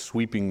was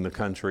sweeping the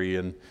country,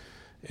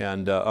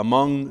 and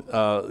among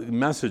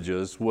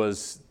messages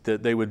was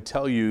that they would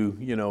tell you,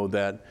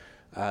 that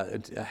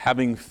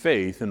having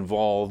faith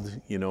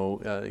involved,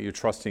 you're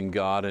trusting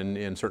God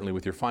and certainly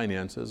with your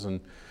finances,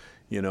 and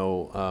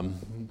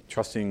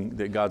trusting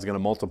that God's going to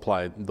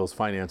multiply those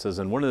finances.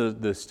 And one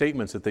of the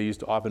statements that they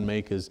used to often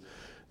make is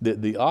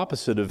that the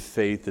opposite of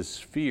faith is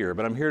fear.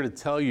 But I'm here to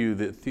tell you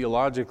that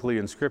theologically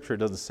in Scripture it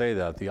doesn't say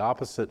that. The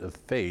opposite of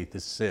faith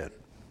is sin.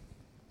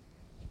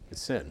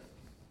 It's sin.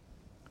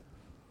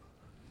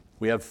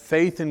 We have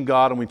faith in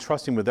God and we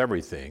trust him with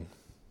everything.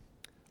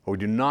 Or we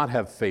do not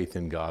have faith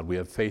in God. We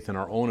have faith in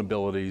our own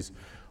abilities,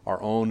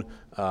 our own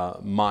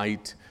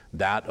might,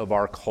 that of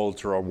our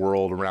culture, our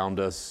world around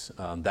us,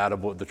 that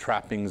of the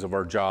trappings of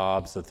our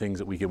jobs, the things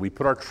that we get. We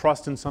put our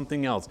trust in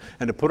something else.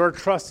 And to put our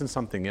trust in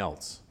something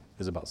else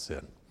is about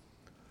sin.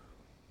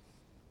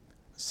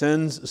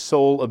 Sin's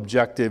sole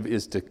objective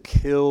is to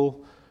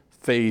kill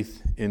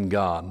faith in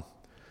God.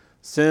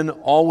 Sin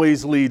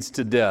always leads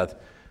to death.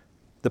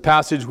 The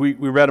passage we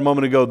read a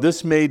moment ago,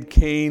 this made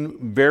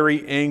Cain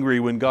very angry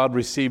when God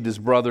received his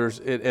brothers,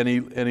 and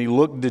he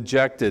looked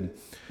dejected.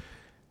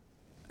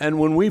 And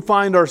when we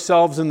find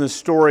ourselves in this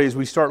story, as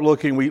we start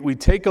looking, we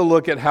take a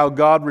look at how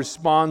God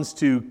responds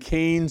to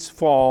Cain's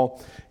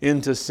fall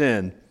into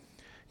sin.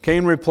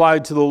 Cain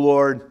replied to the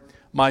Lord,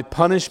 "My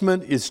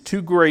punishment is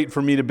too great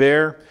for me to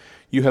bear.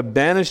 You have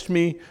banished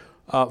me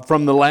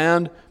from the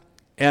land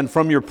and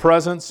from your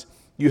presence.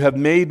 You have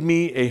made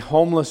me a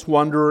homeless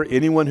wanderer.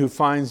 Anyone who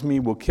finds me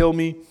will kill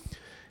me."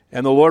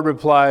 And the Lord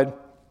replied,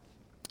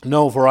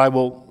 "No, for I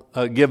will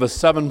give a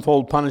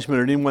sevenfold punishment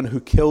to anyone who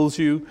kills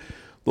you."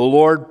 The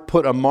Lord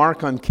put a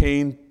mark on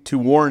Cain to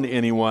warn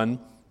anyone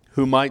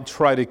who might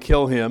try to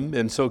kill him.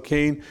 And so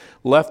Cain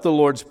left the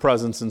Lord's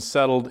presence and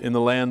settled in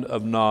the land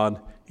of Nod,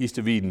 east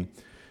of Eden.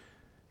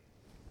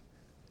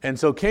 And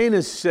so Cain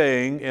is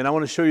saying, and I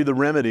want to show you the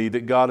remedy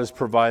that God has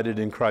provided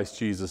in Christ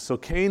Jesus. So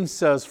Cain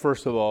says,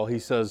 first of all, he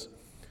says,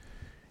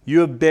 "You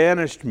have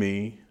banished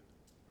me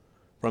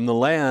from the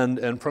land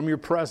and from your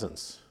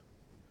presence."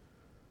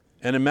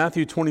 And in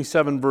Matthew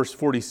 27, verse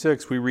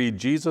 46, we read,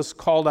 Jesus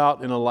called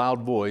out in a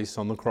loud voice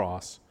on the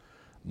cross,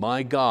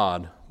 my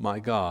God,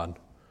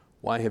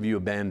 why have you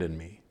abandoned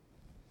me?"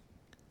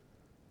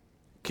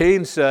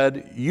 Cain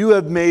said, "You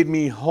have made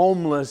me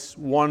homeless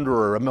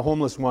wanderer." I'm a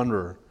homeless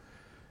wanderer.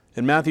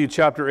 In Matthew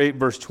chapter 8,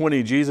 verse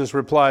 20, Jesus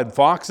replied,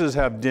 "Foxes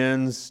have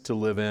dens to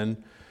live in,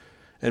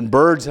 and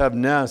birds have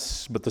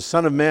nests, but the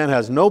Son of Man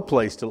has no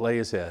place to lay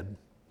his head."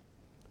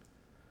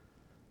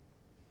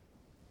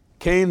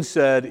 Cain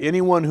said,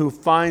 "Anyone who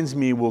finds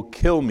me will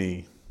kill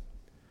me."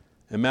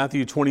 In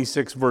Matthew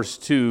 26, verse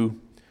 2,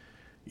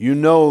 "You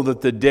know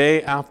that the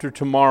day after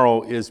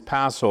tomorrow is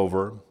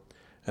Passover,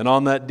 and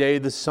on that day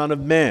the Son of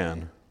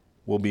Man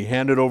will be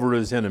handed over to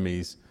his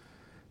enemies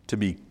to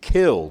be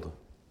killed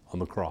on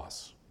the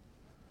cross."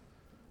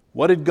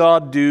 What did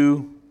God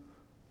do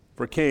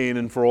for Cain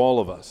and for all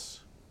of us?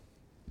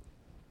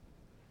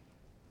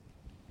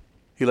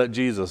 He let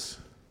Jesus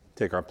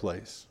take our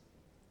place.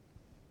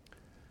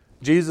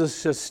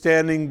 Jesus is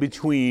standing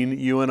between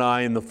you and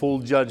I in the full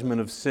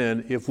judgment of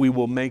sin if we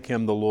will make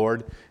him the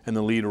Lord and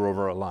the leader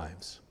over our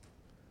lives.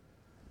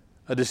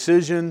 A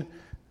decision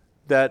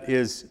that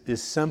is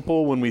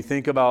simple when we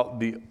think about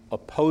the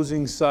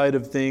opposing side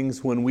of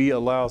things. When we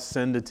allow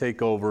sin to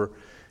take over,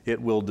 it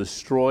will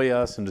destroy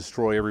us and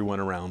destroy everyone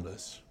around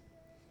us.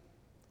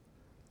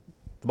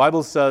 The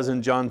Bible says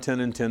in John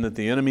 10:10 that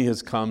the enemy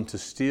has come to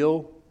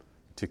steal,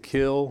 to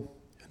kill,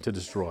 and to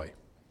destroy.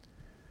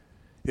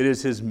 It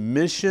is his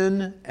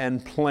mission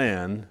and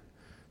plan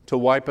to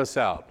wipe us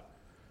out.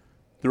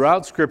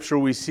 Throughout Scripture,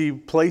 we see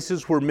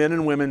places where men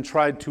and women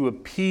tried to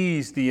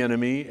appease the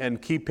enemy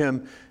and keep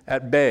him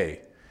at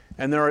bay.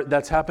 And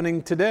that's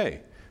happening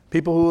today.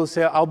 People who will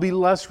say, I'll be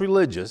less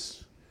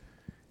religious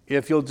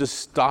if you'll just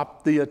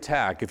stop the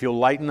attack, if you'll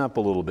lighten up a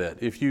little bit.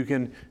 If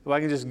I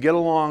can just get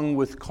along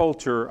with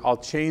culture, I'll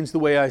change the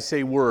way I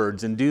say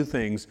words and do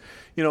things.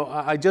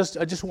 I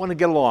just want to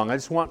get along. I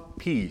just want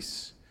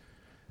peace.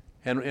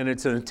 And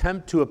it's an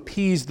attempt to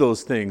appease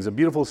those things. A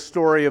beautiful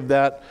story of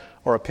that,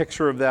 or a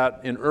picture of that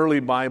in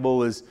early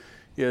Bible is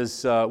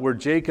where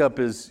Jacob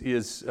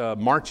is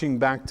marching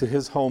back to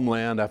his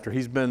homeland after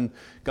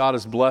God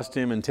has blessed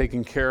him and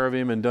taken care of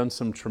him and done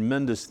some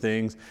tremendous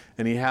things,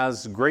 and he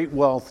has great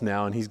wealth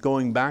now, and he's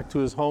going back to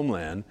his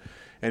homeland,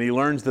 and he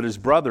learns that his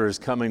brother is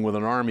coming with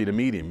an army to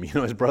meet him.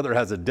 His brother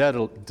has a debt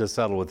to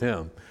settle with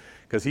him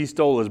because he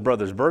stole his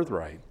brother's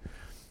birthright.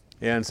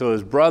 And so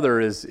his brother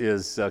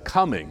is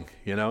coming,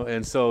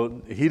 and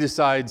so he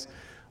decides,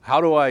 how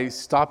do I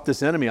stop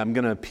this enemy? I'm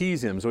going to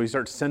appease him. So he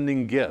starts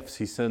sending gifts.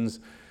 He sends,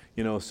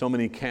 so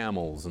many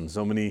camels and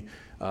so many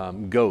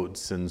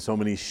goats and so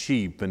many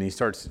sheep, and he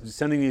starts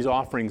sending these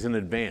offerings in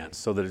advance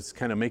so that it's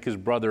kind of make his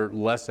brother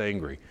less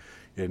angry.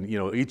 And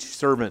each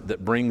servant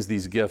that brings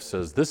these gifts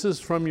says, "This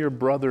is from your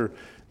brother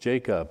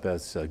Jacob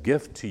as a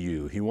gift to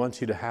you. He wants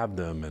you to have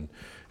them,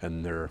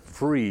 and they're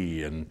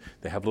free, and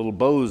they have little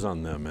bows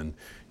on them, and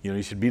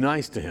you should be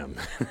nice to him."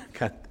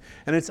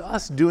 And it's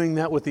us doing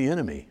that with the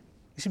enemy.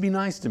 You should be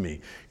nice to me.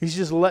 You should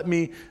just let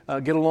me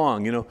get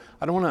along.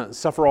 I don't want to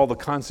suffer all the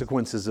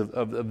consequences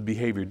of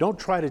behavior. Don't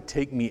try to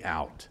take me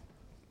out.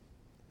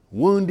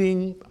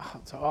 Wounding,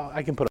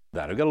 I can put up with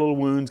that. I've got a little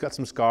wounds, got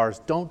some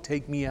scars. Don't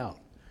take me out.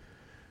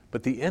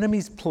 But the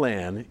enemy's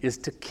plan is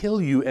to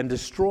kill you and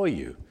destroy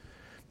you.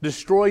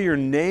 Destroy your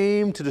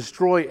name, to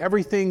destroy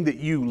everything that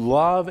you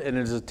love and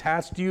is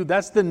attached to you.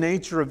 That's the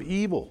nature of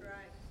evil.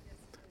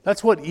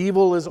 That's what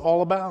evil is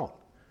all about.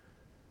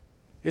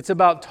 It's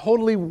about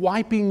totally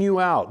wiping you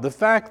out. The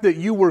fact that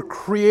you were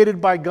created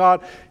by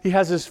God, He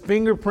has His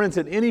fingerprints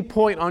at any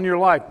point on your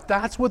life.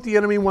 That's what the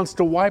enemy wants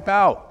to wipe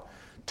out.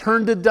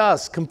 Turn to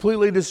dust,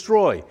 completely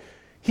destroy.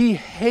 He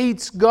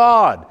hates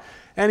God,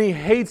 and he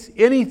hates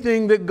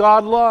anything that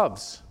God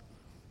loves.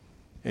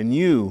 And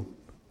you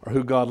are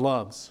who God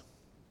loves.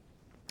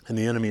 And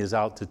the enemy is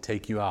out to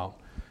take you out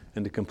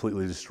and to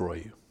completely destroy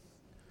you.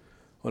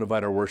 I want to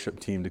invite our worship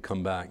team to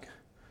come back.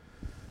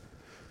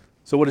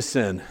 So what is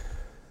sin?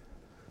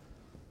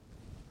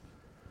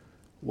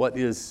 What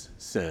is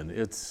sin?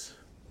 It's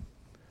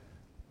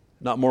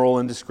not moral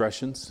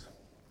indiscretions.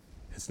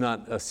 It's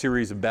not a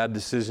series of bad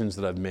decisions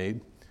that I've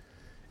made.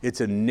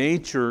 It's a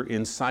nature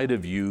inside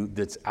of you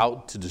that's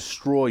out to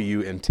destroy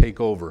you and take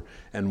over.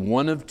 And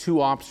one of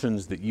two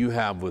options that you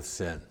have with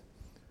sin.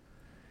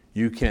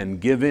 You can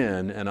give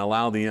in and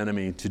allow the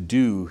enemy to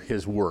do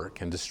his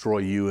work and destroy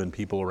you and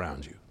people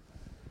around you.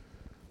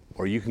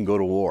 Or you can go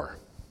to war.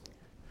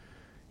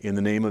 In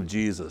the name of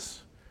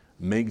Jesus,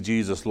 make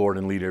Jesus Lord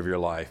and leader of your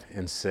life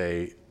and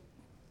say,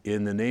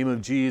 in the name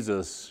of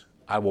Jesus,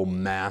 I will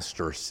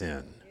master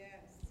sin.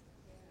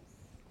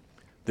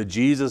 The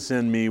Jesus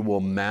in me will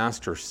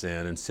master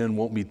sin, and sin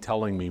won't be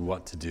telling me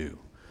what to do.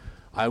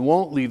 I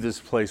won't leave this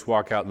place,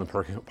 walk out in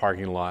the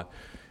parking lot,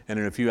 and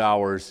in a few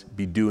hours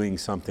be doing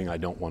something I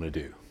don't want to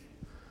do.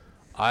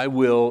 I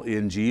will,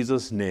 in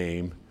Jesus'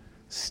 name,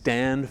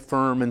 stand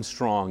firm and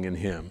strong in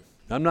Him.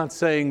 I'm not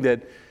saying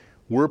that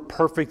we're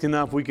perfect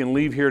enough we can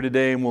leave here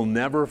today and we'll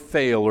never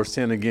fail or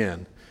sin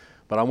again.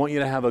 But I want you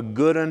to have a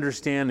good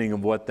understanding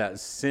of what that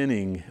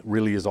sinning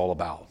really is all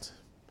about.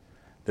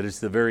 That it's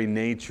the very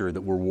nature that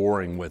we're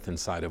warring with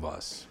inside of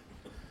us.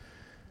 I'd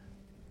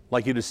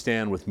like you to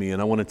stand with me, and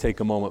I want to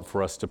take a moment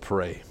for us to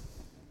pray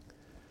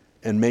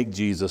and make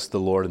Jesus the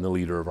Lord and the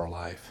leader of our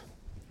life.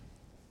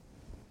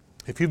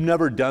 If you've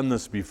never done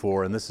this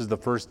before, and this is the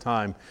first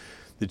time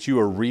that you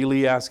are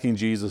really asking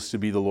Jesus to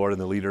be the Lord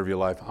and the leader of your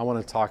life, I want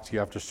to talk to you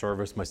after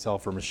service,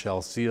 myself or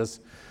Michelle. See us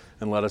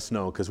and let us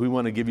know, because we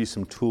want to give you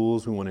some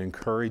tools. We want to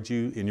encourage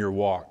you in your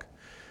walk.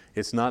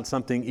 It's not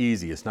something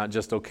easy. It's not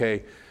just,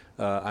 okay,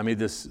 I made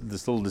this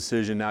little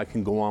decision, now I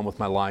can go on with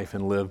my life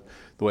and live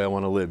the way I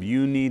want to live.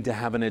 You need to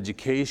have an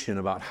education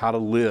about how to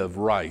live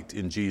right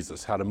in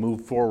Jesus, how to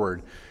move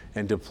forward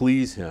and to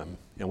please Him.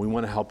 And we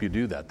want to help you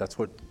do that. That's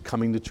what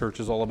coming to church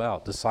is all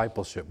about: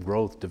 discipleship,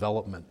 growth,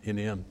 development in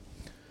Him.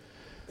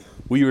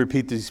 Will you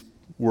repeat these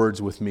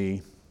words with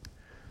me?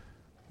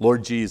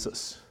 Lord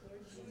Jesus,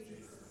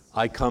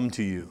 I come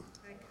to you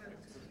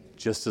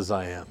just as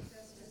I am.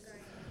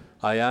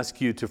 I ask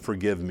you to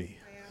forgive me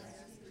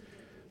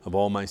of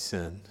all my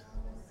sin.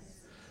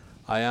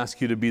 I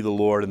ask you to be the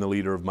Lord and the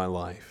leader of my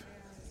life.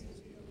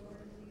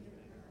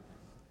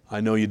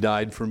 I know you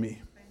died for me,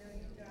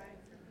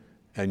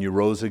 and you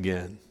rose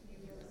again,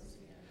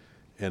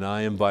 and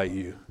I invite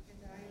you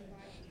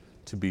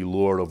to be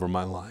Lord over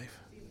my life,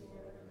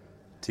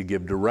 to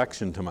give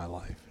direction to my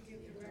life,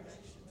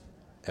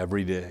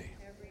 every day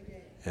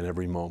and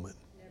every moment.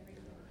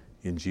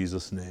 In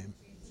Jesus' name,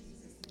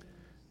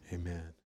 amen.